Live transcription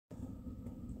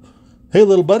Hey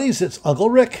little buddies, it's Uncle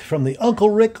Rick from the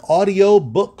Uncle Rick Audio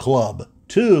Book Club.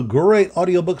 2 great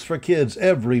audiobooks for kids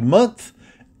every month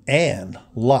and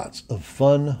lots of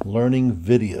fun learning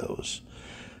videos.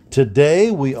 Today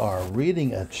we are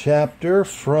reading a chapter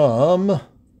from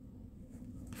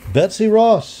Betsy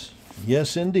Ross.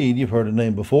 Yes, indeed, you've heard her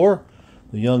name before.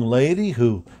 The young lady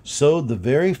who sewed the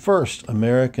very first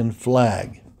American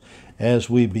flag. As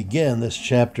we begin this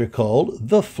chapter called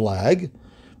The Flag,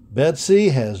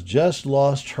 Betsy has just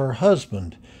lost her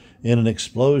husband in an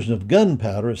explosion of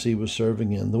gunpowder as he was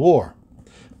serving in the war.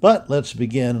 But let's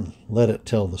begin and let it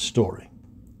tell the story.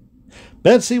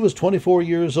 Betsy was 24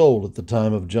 years old at the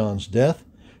time of John's death.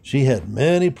 She had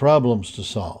many problems to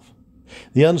solve.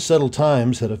 The unsettled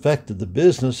times had affected the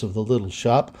business of the little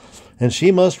shop, and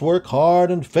she must work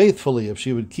hard and faithfully if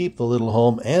she would keep the little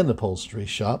home and upholstery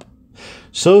shop.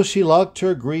 So she locked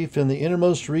her grief in the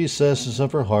innermost recesses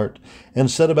of her heart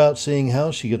and set about seeing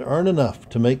how she could earn enough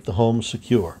to make the home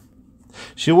secure.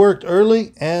 She worked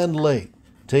early and late,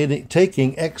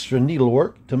 taking extra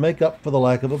needlework to make up for the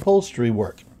lack of upholstery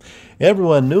work.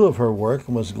 Everyone knew of her work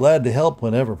and was glad to help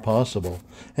whenever possible,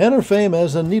 and her fame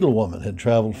as a needlewoman had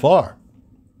traveled far.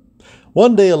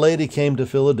 One day a lady came to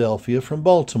Philadelphia from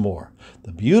Baltimore,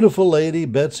 the beautiful lady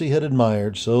Betsy had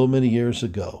admired so many years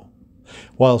ago.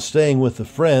 While staying with a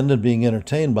friend and being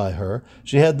entertained by her,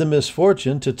 she had the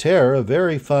misfortune to tear a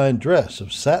very fine dress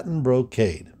of satin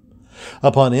brocade.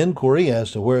 Upon inquiry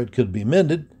as to where it could be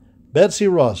mended, Betsy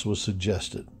Ross was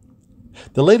suggested.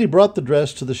 The lady brought the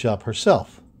dress to the shop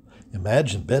herself.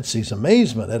 Imagine Betsy's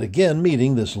amazement at again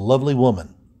meeting this lovely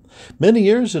woman. Many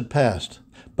years had passed,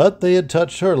 but they had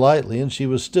touched her lightly, and she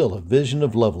was still a vision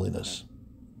of loveliness.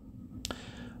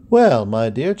 "Well, my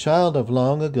dear child of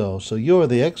long ago, so you're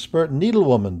the expert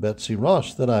needlewoman, Betsy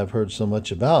Ross, that I've heard so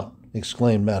much about,"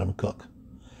 exclaimed Madam Cook.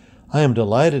 "I am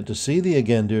delighted to see thee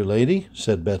again, dear lady,"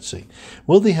 said Betsy.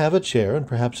 "Will thee have a chair and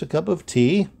perhaps a cup of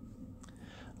tea?"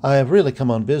 "I have really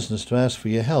come on business to ask for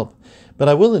your help, but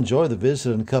I will enjoy the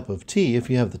visit and a cup of tea if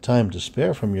you have the time to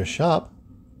spare from your shop."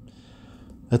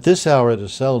 "At this hour it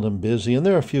is seldom busy, and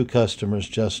there are few customers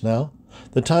just now.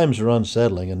 The times are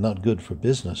unsettling and not good for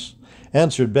business,"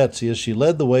 answered Betsy as she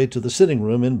led the way to the sitting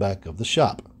room in back of the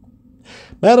shop.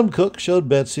 Madam Cook showed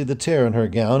Betsy the tear in her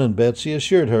gown, and Betsy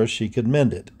assured her she could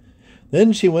mend it.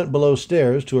 Then she went below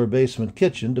stairs to her basement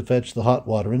kitchen to fetch the hot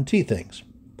water and tea things.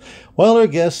 While her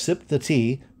guests sipped the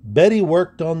tea, Betty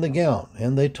worked on the gown,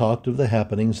 and they talked of the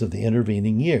happenings of the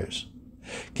intervening years.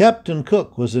 Captain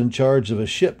Cook was in charge of a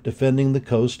ship defending the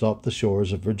coast off the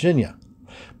shores of Virginia.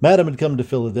 Madam had come to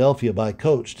Philadelphia by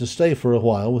coach to stay for a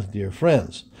while with dear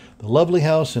friends. The lovely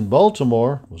house in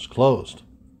Baltimore was closed.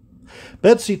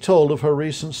 Betsy told of her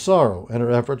recent sorrow and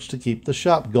her efforts to keep the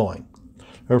shop going.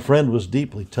 Her friend was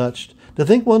deeply touched to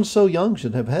think one so young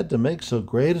should have had to make so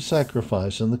great a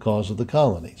sacrifice in the cause of the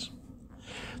colonies.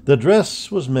 The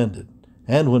dress was mended,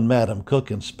 and when Madam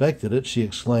Cook inspected it, she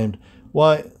exclaimed,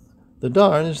 "Why, the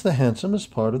darn is the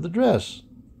handsomest part of the dress."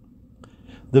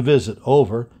 The visit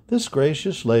over, this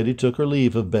gracious lady took her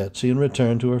leave of Betsy and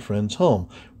returned to her friend's home,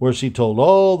 where she told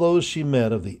all those she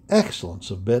met of the excellence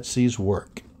of Betsy's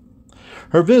work.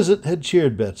 Her visit had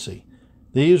cheered Betsy.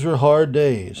 These were hard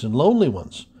days and lonely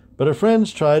ones, but her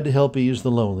friends tried to help ease the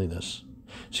loneliness.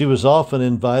 She was often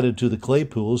invited to the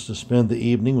Claypools to spend the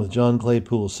evening with John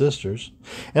Claypool's sisters,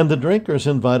 and the Drinkers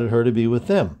invited her to be with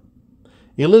them.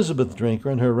 Elizabeth Drinker,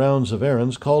 in her rounds of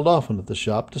errands, called often at the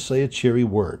shop to say a cheery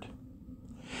word.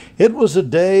 It was a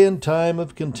day and time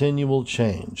of continual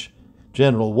change.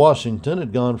 General Washington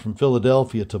had gone from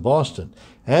Philadelphia to Boston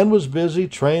and was busy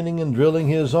training and drilling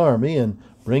his army and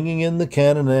bringing in the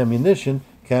cannon and ammunition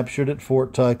captured at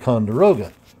Fort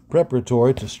Ticonderoga,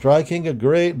 preparatory to striking a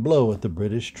great blow at the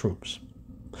British troops.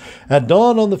 At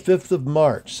dawn on the 5th of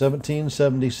March,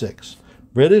 1776,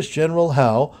 British General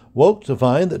Howe woke to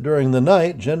find that during the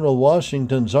night General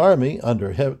Washington's army,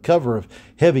 under cover of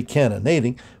heavy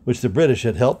cannonading, which the British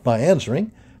had helped by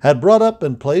answering, had brought up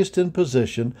and placed in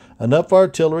position enough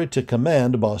artillery to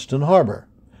command Boston Harbor.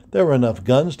 There were enough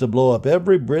guns to blow up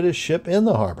every British ship in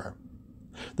the harbor.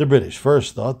 The British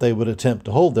first thought they would attempt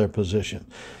to hold their position,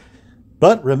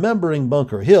 but remembering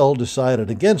Bunker Hill, decided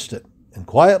against it and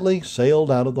quietly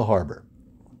sailed out of the harbor.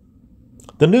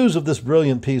 The news of this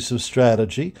brilliant piece of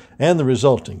strategy and the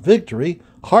resulting victory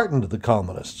heartened the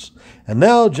colonists, and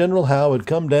now General Howe had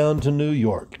come down to New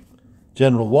York.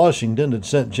 General Washington had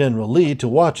sent General Lee to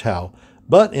watch Howe,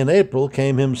 but in April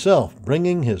came himself,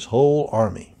 bringing his whole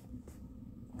army.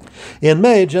 In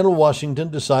May, General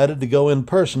Washington decided to go in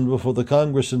person before the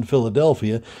Congress in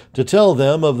Philadelphia to tell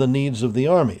them of the needs of the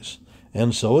armies,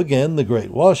 and so again the great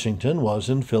Washington was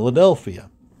in Philadelphia.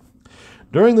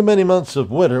 During the many months of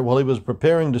winter, while he was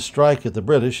preparing to strike at the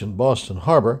British in Boston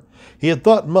Harbor, he had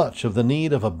thought much of the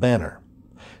need of a banner.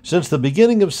 Since the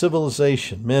beginning of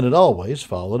civilization, men had always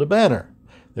followed a banner.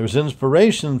 There was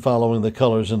inspiration in following the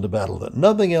colors into battle that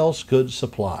nothing else could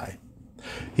supply.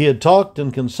 He had talked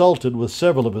and consulted with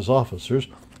several of his officers,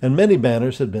 and many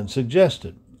banners had been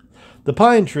suggested. The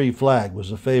pine tree flag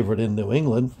was a favorite in New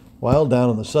England, while down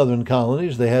in the southern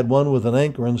colonies they had one with an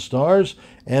anchor and stars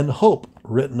and hope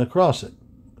written across it.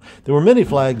 There were many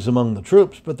flags among the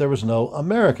troops, but there was no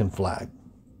American flag.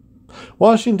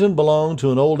 Washington belonged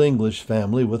to an old English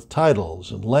family with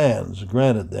titles and lands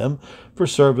granted them for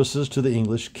services to the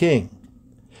English king.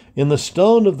 In the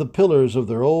stone of the pillars of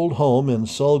their old home in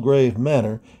Sulgrave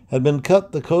Manor had been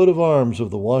cut the coat of arms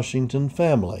of the Washington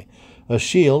family, a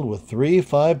shield with 3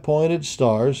 5-pointed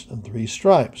stars and 3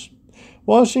 stripes.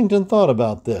 Washington thought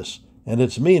about this and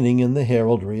its meaning in the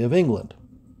heraldry of England.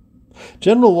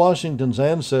 General Washington's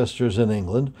ancestors in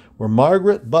England were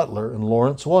Margaret Butler and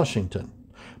Lawrence Washington.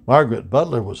 Margaret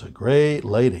Butler was a great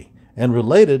lady and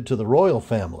related to the royal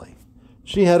family.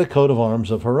 She had a coat of arms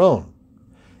of her own.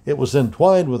 It was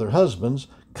entwined with her husband's,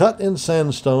 cut in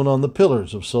sandstone on the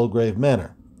pillars of Sulgrave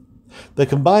Manor. The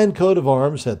combined coat of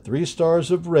arms had 3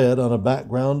 stars of red on a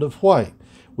background of white,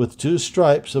 with 2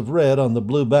 stripes of red on the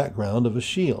blue background of a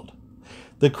shield.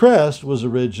 The crest was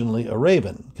originally a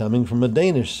raven, coming from a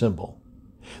Danish symbol.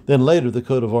 Then later the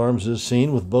coat of arms is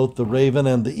seen with both the raven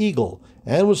and the eagle,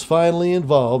 and was finally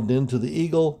involved into the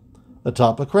eagle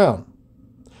atop a crown.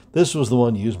 This was the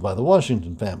one used by the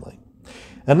Washington family.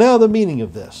 And now the meaning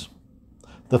of this.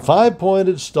 The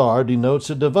 5-pointed star denotes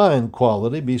a divine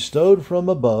quality bestowed from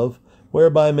above,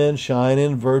 whereby men shine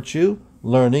in virtue,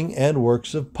 learning, and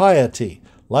works of piety,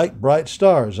 like bright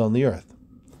stars on the earth.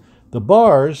 The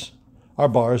bars are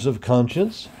bars of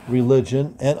conscience,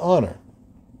 religion, and honor.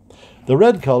 The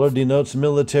red color denotes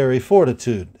military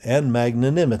fortitude and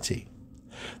magnanimity.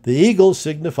 The eagle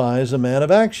signifies a man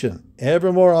of action,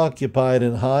 ever more occupied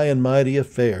in high and mighty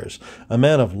affairs, a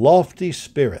man of lofty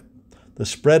spirit. The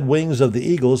spread wings of the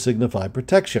eagle signify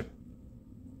protection.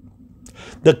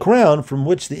 The crown from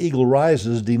which the eagle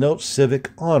rises denotes civic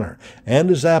honor and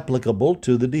is applicable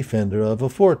to the defender of a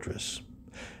fortress.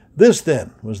 This,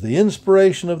 then, was the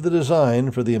inspiration of the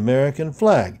design for the American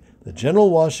flag that General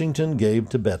Washington gave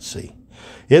to Betsy.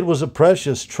 It was a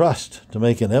precious trust to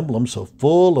make an emblem so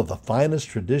full of the finest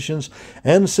traditions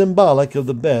and symbolic of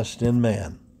the best in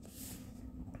man.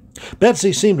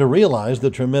 Betsy seemed to realize the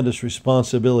tremendous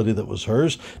responsibility that was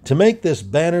hers to make this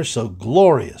banner so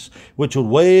glorious, which would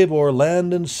wave o'er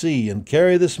land and sea and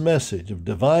carry this message of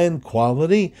divine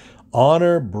quality,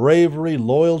 honor, bravery,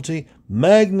 loyalty,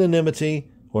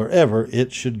 magnanimity, wherever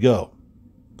it should go.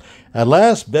 At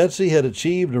last, Betsy had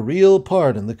achieved a real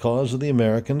part in the cause of the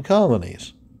American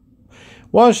colonies.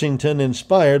 Washington,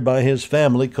 inspired by his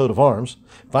family coat of arms,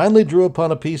 finally drew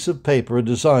upon a piece of paper a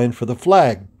design for the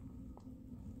flag.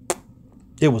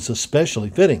 It was especially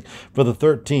fitting for the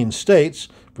 13 states,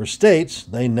 for states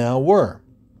they now were.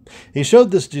 He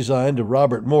showed this design to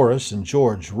Robert Morris and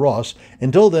George Ross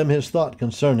and told them his thought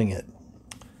concerning it.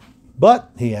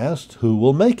 But, he asked, who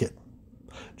will make it?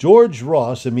 George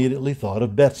Ross immediately thought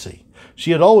of Betsy.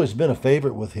 She had always been a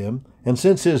favorite with him, and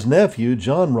since his nephew,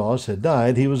 John Ross, had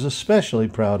died, he was especially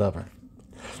proud of her.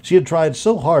 She had tried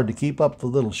so hard to keep up the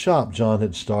little shop John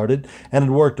had started, and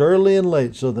had worked early and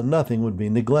late so that nothing would be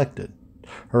neglected.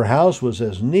 Her house was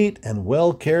as neat and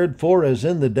well cared for as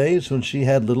in the days when she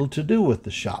had little to do with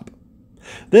the shop.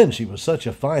 Then she was such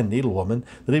a fine needlewoman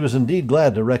that he was indeed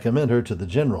glad to recommend her to the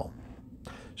general.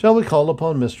 "Shall we call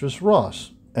upon Mistress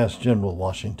Ross?" asked General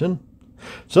Washington.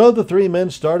 So the 3 men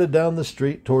started down the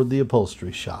street toward the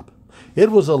upholstery shop. It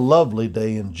was a lovely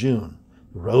day in June.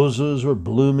 The roses were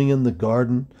blooming in the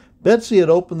garden. Betsy had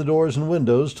opened the doors and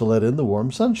windows to let in the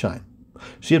warm sunshine.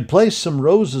 She had placed some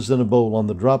roses in a bowl on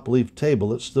the drop-leaf table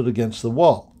that stood against the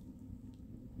wall.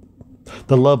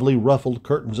 The lovely ruffled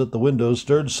curtains at the windows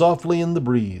stirred softly in the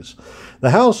breeze. The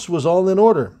house was all in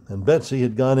order, and Betsy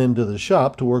had gone into the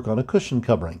shop to work on a cushion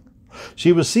covering.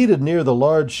 She was seated near the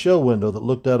large show window that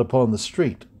looked out upon the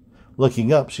street.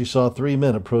 Looking up, she saw 3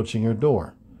 men approaching her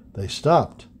door. They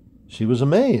stopped. She was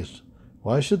amazed.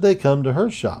 Why should they come to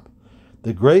her shop?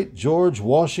 The great George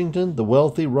Washington, the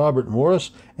wealthy Robert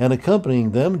Morris, and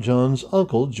accompanying them John's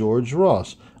uncle, George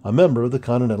Ross, a member of the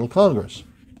Continental Congress.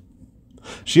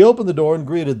 She opened the door and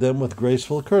greeted them with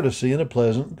graceful courtesy and a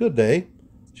pleasant good day.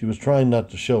 She was trying not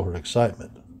to show her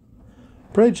excitement.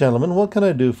 "Pray, gentlemen, what can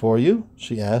I do for you?"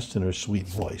 she asked in her sweet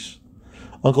voice.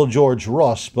 Uncle George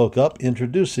Ross spoke up,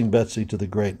 introducing Betsy to the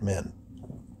great men.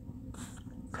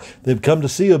 "They've come to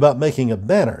see you about making a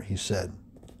banner," he said.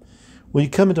 "Will you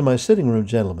come into my sitting room,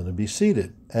 gentlemen, and be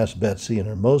seated?" asked Betsy in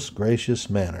her most gracious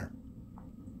manner.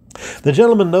 The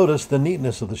gentlemen noticed the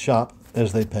neatness of the shop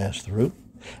as they passed through,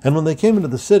 and when they came into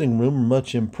the sitting room were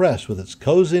much impressed with its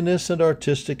coziness and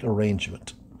artistic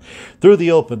arrangement. Through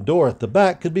the open door at the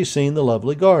back could be seen the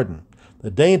lovely garden. The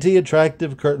dainty,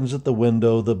 attractive curtains at the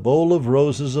window, the bowl of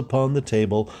roses upon the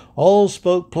table, all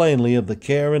spoke plainly of the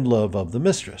care and love of the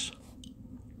mistress.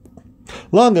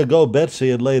 Long ago Betsy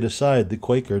had laid aside the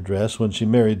Quaker dress when she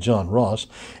married John Ross,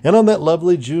 and on that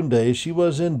lovely June day she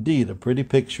was indeed a pretty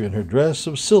picture in her dress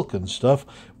of silken stuff,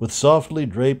 with softly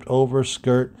draped over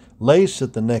skirt, lace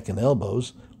at the neck and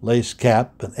elbows, lace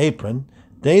cap and apron,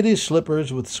 dainty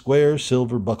slippers with square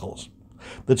silver buckles.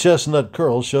 The chestnut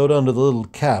curls showed under the little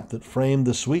cap that framed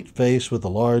the sweet face with the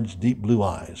large, deep blue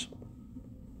eyes.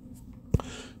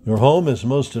 "Your home is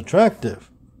most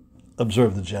attractive,"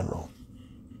 observed the general.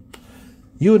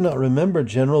 "You would not remember,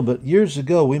 General, but years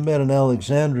ago we met in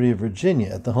Alexandria, Virginia,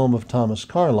 at the home of Thomas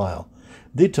Carlyle.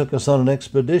 They took us on an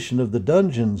expedition of the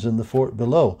dungeons in the fort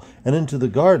below and into the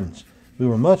gardens. We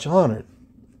were much honored."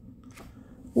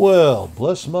 "Well,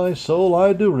 bless my soul,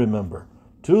 I do remember.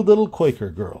 2 little Quaker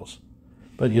girls.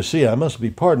 But you see, I must be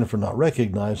pardoned for not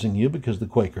recognizing you because the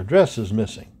Quaker dress is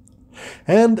missing."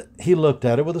 And he looked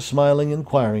at her with a smiling,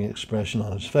 inquiring expression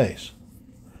on his face.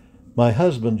 "My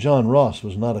husband, John Ross,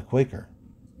 was not a Quaker."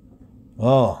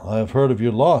 "Ah, I have heard of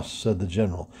your loss," said the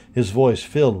general, his voice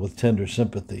filled with tender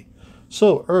sympathy.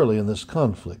 "So early in this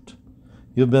conflict.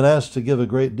 You have been asked to give a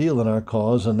great deal in our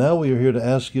cause, and now we are here to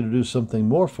ask you to do something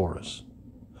more for us."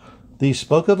 "Thee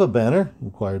spoke of a banner?"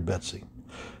 inquired Betsy.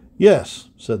 "Yes,"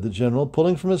 said the general,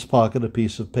 pulling from his pocket a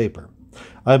piece of paper.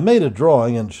 "I have made a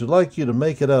drawing, and should like you to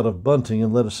make it out of bunting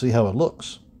and let us see how it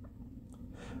looks."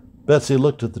 Betsy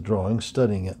looked at the drawing,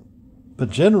 studying it.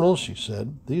 "But, General," she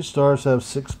said, "these stars have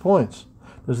 6 points.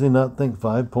 Does he not think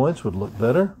 5 points would look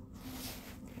better?"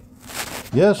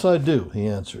 "Yes, I do," he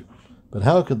answered. "But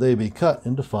how could they be cut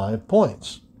into 5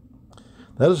 points?"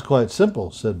 "That is quite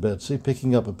simple," said Betsy,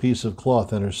 picking up a piece of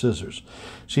cloth and her scissors.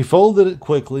 She folded it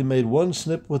quickly, made 1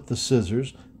 snip with the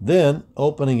scissors, then,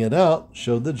 opening it out,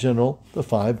 showed the general the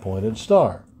 5-pointed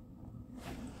star.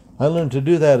 "I learned to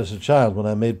do that as a child when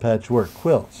I made patchwork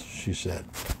quilts," she said.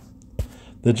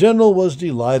 The general was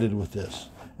delighted with this,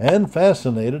 and,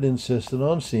 fascinated, insisted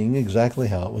on seeing exactly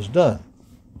how it was done.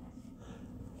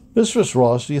 "Mistress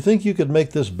Ross, do you think you could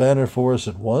make this banner for us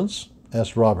at once?"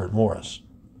 asked Robert Morris.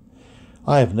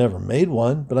 "I have never made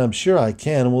one, but I'm sure I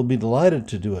can and will be delighted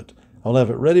to do it. I'll have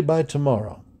it ready by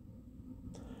tomorrow."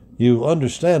 "You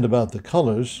understand about the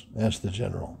colors?" asked the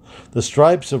general. "The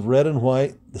stripes of red and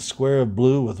white, the square of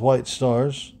blue with white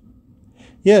stars?"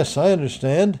 "Yes, I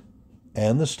understand.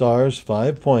 And the stars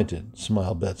 5-pointed,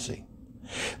 smiled Betsy.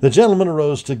 The gentleman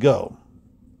arose to go.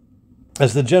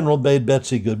 As the general bade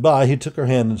Betsy goodbye, he took her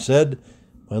hand and said,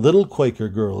 "My little Quaker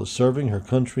girl is serving her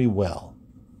country well."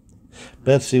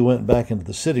 Betsy went back into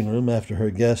the sitting room after her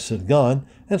guests had gone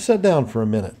and sat down for a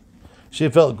minute. She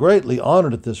felt greatly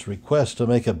honored at this request to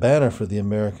make a banner for the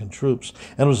American troops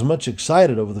and was much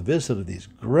excited over the visit of these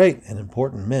great and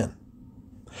important men.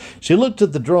 She looked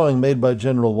at the drawing made by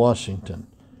General Washington.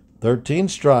 13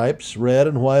 stripes, red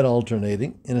and white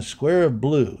alternating, in a square of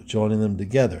blue, joining them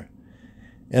together.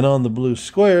 And on the blue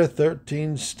square,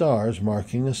 13 stars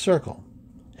marking a circle.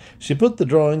 She put the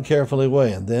drawing carefully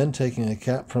away, and then, taking a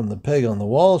cap from the peg on the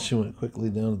wall, she went quickly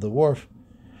down to the wharf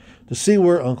to see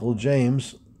where Uncle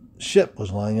James' ship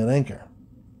was lying at anchor.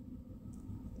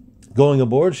 Going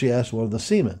aboard, she asked one of the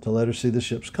seamen to let her see the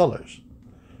ship's colors.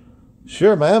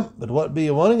 "Sure, ma'am, but what be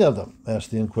you wanting of them?"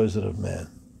 asked the inquisitive man.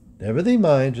 "Never thee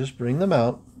mind, just bring them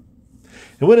out."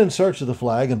 He went in search of the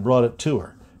flag and brought it to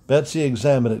her. Betsy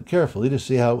examined it carefully to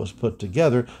see how it was put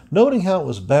together, noting how it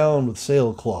was bound with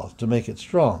sailcloth to make it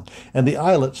strong, and the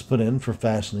eyelets put in for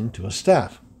fastening to a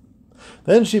staff.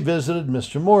 Then she visited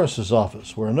Mr. Morris's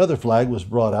office, where another flag was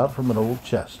brought out from an old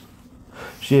chest.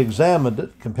 She examined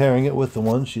it, comparing it with the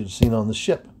one she had seen on the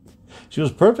ship. She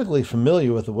was perfectly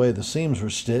familiar with the way the seams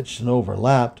were stitched and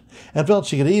overlapped, and felt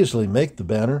she could easily make the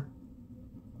banner.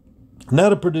 Now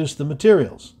to produce the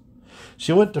materials.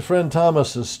 She went to friend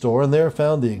Thomas's store and there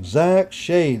found the exact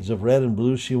shades of red and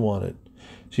blue she wanted.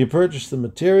 She purchased the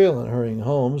material and, hurrying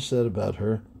home, set about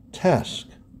her task.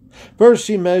 First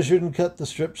she measured and cut the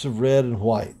strips of red and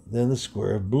white, then the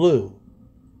square of blue.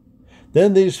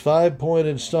 Then these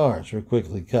 5-pointed stars were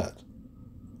quickly cut.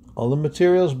 All the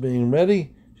materials being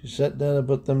ready, she sat down and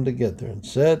put them together and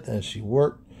said, as she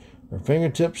worked, her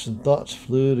fingertips and thoughts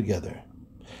flew together.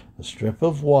 A strip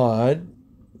of white,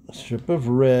 a strip of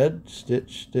red,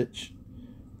 stitch, stitch.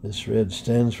 This red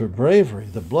stands for bravery,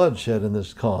 the blood shed in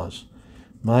this cause.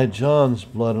 My John's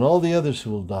blood and all the others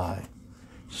who will die.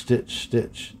 Stitch,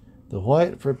 stitch. The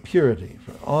white for purity,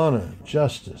 for honor,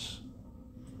 justice.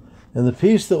 And the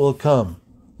peace that will come,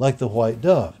 like the white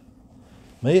dove.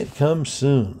 May it come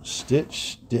soon.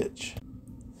 Stitch, stitch.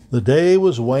 The day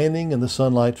was waning and the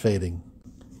sunlight fading.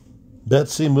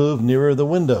 Betsy moved nearer the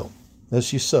window as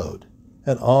she sewed,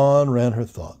 and on ran her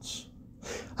thoughts.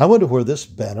 I wonder where this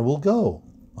banner will go,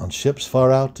 on ships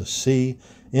far out to sea,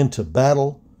 into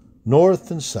battle, north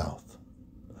and south.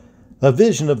 A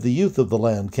vision of the youth of the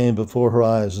land came before her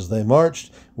eyes as they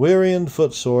marched, weary and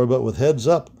footsore, but with heads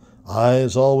up,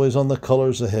 eyes always on the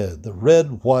colors ahead, the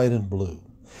red, white, and blue.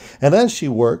 And as she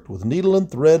worked, with needle and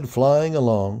thread flying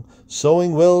along,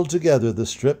 sewing well together the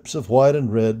strips of white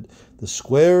and red, the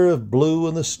square of blue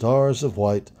and the stars of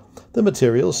white, the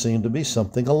material seemed to be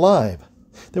something alive.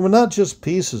 They were not just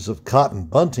pieces of cotton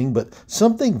bunting, but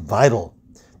something vital,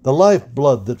 the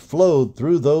lifeblood that flowed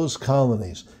through those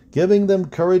colonies, giving them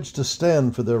courage to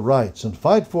stand for their rights and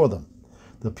fight for them,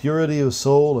 the purity of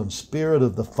soul and spirit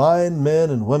of the fine men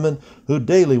and women who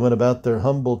daily went about their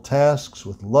humble tasks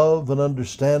with love and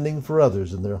understanding for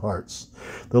others in their hearts,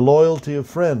 the loyalty of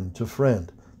friend to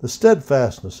friend, the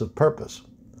steadfastness of purpose.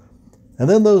 And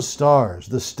then those stars,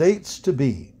 the states to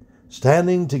be,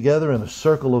 standing together in a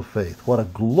circle of faith. What a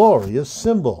glorious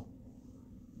symbol!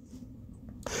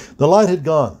 The light had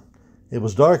gone. It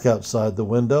was dark outside the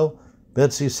window.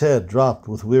 Betsy's head dropped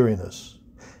with weariness.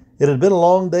 It had been a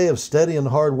long day of steady and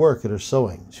hard work at her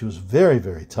sewing. She was very,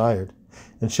 very tired,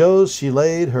 and she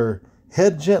laid her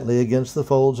head gently against the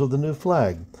folds of the new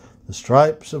flag, the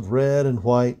stripes of red and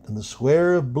white, and the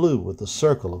square of blue with the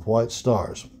circle of white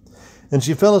stars. And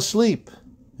she fell asleep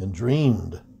and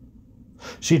dreamed.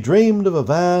 She dreamed of a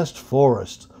vast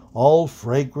forest, all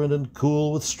fragrant and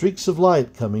cool, with streaks of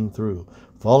light coming through,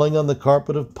 falling on the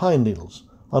carpet of pine needles,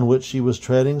 on which she was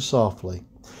treading softly.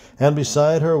 And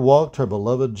beside her walked her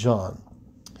beloved John.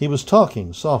 He was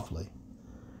talking softly.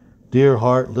 Dear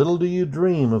heart, little do you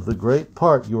dream of the great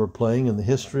part you are playing in the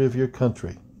history of your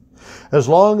country. As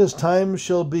long as time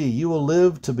shall be, you will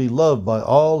live to be loved by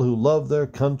all who love their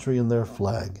country and their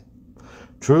flag.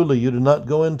 Truly, you did not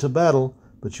go into battle,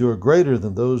 but you are greater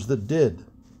than those that did.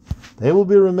 They will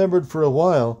be remembered for a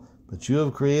while, but you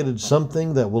have created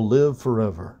something that will live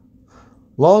forever.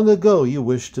 Long ago you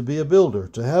wished to be a builder,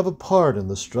 to have a part in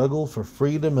the struggle for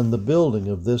freedom and the building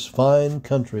of this fine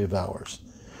country of ours.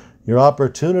 Your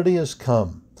opportunity has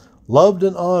come. Loved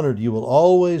and honored you will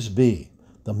always be,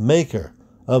 the maker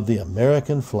of the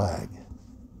American flag.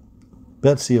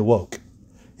 Betsy awoke.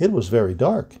 It was very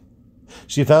dark.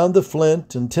 She found the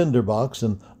flint and tinder box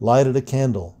and lighted a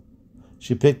candle.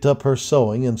 She picked up her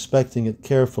sewing, inspecting it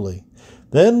carefully.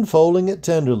 Then, folding it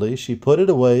tenderly, she put it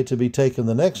away to be taken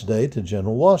the next day to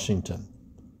General Washington.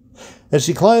 As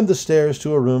she climbed the stairs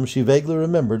to her room, she vaguely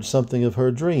remembered something of her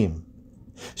dream.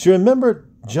 She remembered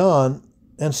John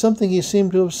and something he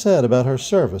seemed to have said about her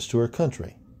service to her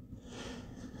country.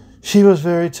 She was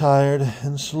very tired,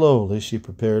 and slowly she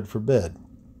prepared for bed.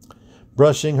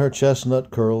 Brushing her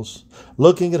chestnut curls,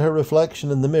 looking at her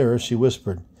reflection in the mirror, she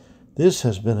whispered, "This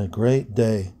has been a great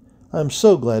day. I'm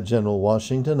so glad General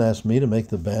Washington asked me to make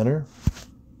the banner."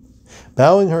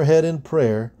 Bowing her head in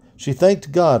prayer, she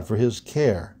thanked God for his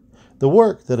care, the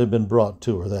work that had been brought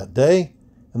to her that day,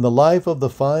 and the life of the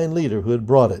fine leader who had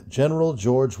brought it, General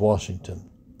George Washington.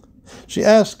 She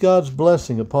asked God's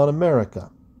blessing upon America,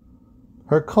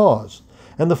 her cause,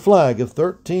 and the flag of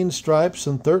 13 stripes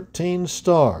and 13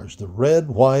 stars, the red,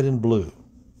 white, and blue.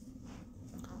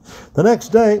 The next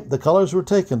day, the colors were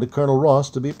taken to Colonel Ross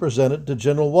to be presented to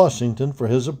General Washington for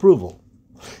his approval.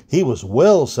 He was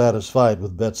well satisfied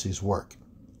with Betsy's work.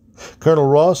 Colonel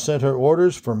Ross sent her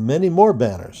orders for many more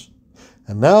banners,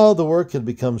 and now the work had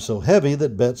become so heavy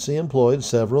that Betsy employed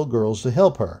several girls to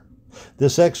help her.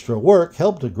 This extra work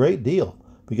helped a great deal,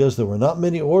 because there were not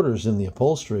many orders in the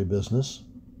upholstery business.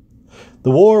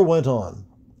 The war went on.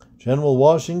 General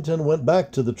Washington went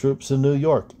back to the troops in New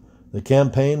York. The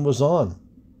campaign was on.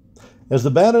 As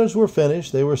the banners were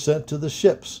finished, they were sent to the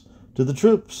ships, to the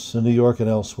troops in New York and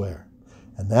elsewhere.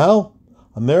 And now,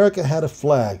 America had a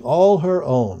flag, all her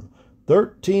own,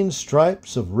 13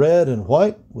 stripes of red and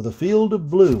white with a field of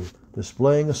blue,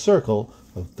 displaying a circle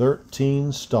of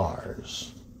 13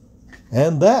 stars.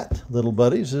 And that, little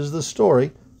buddies, is the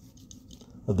story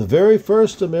of the very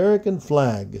first American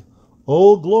flag.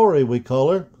 Old Glory, we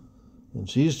call her, and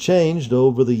she's changed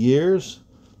over the years.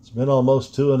 It's been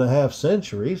almost 2.5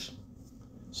 centuries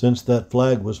since that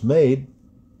flag was made.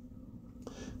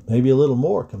 Maybe a little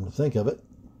more, come to think of it.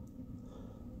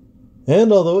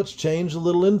 And although it's changed a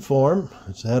little in form,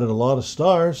 it's added a lot of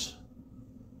stars.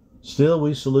 Still,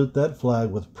 we salute that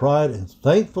flag with pride and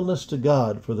thankfulness to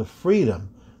God for the freedom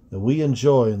that we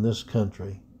enjoy in this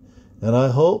country. And I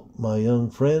hope, my young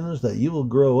friends, that you will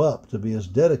grow up to be as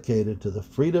dedicated to the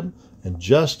freedom and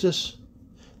justice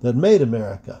that made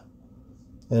America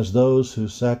as those who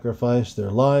sacrificed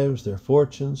their lives, their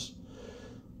fortunes,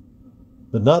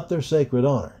 but not their sacred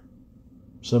honor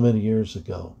so many years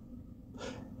ago.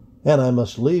 And I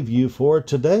must leave you for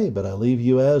today, but I leave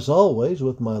you as always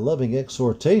with my loving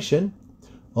exhortation.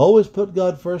 Always put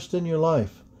God first in your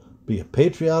life. Be a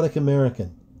patriotic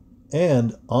American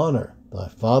and honor thy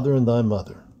father and thy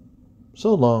mother.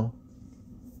 So long.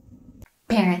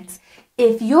 Parents,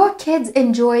 if your kids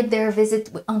enjoyed their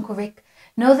visit with Uncle Rick,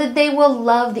 know that they will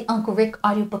love the Uncle Rick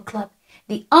Audiobook Club.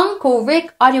 The Uncle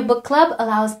Rick Audiobook Club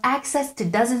allows access to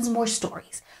dozens more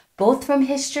stories, both from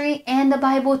history and the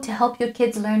Bible, to help your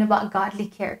kids learn about godly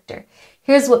character.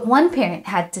 Here's what one parent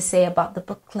had to say about the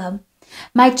book club.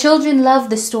 My children love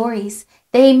the stories.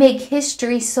 They make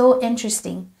history so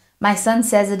interesting. My son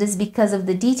says it is because of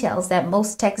the details that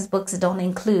most textbooks don't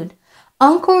include.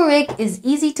 Uncle Rick is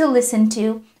easy to listen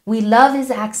to. We love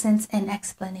his accents and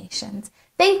explanations.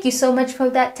 Thank you so much for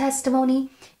that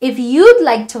testimony. If you'd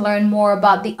like to learn more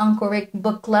about the Uncle Rick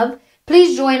Book Club,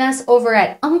 please join us over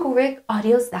at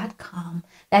UncleRickAudios.com.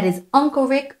 That is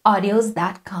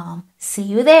UncleRickAudios.com. See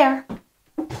you there.